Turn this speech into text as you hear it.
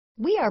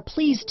We are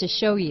pleased to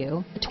show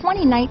you the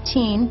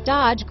 2019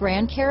 Dodge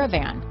Grand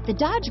Caravan. The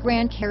Dodge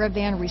Grand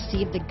Caravan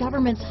received the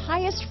government's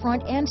highest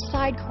front and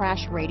side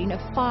crash rating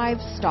of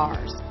 5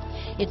 stars.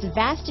 Its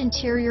vast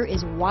interior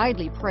is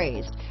widely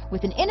praised,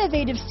 with an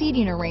innovative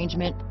seating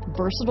arrangement,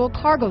 versatile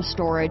cargo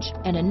storage,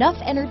 and enough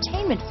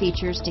entertainment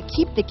features to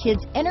keep the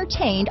kids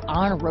entertained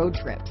on road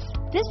trips.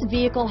 This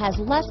vehicle has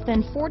less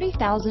than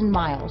 40,000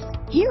 miles.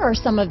 Here are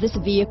some of this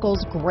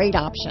vehicle's great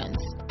options: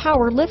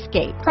 power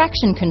liftgate,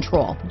 traction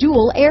control,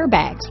 dual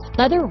airbags,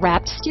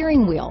 leather-wrapped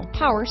steering wheel,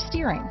 power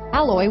steering,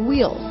 alloy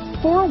wheels,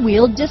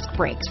 4-wheel disc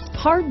brakes,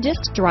 hard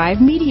disk drive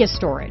media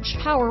storage,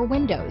 power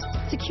windows,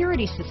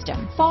 security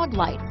system, fog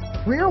lights,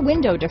 rear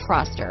window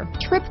defroster,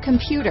 trip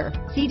computer,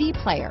 CD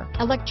player,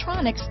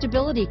 electronic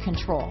stability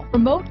control,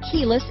 remote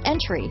keyless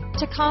entry,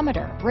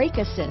 tachometer, brake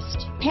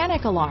assist,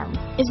 panic alarm.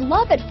 Is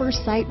love at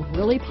first sight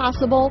really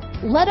possible?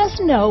 Let us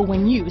know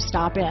when you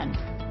stop in.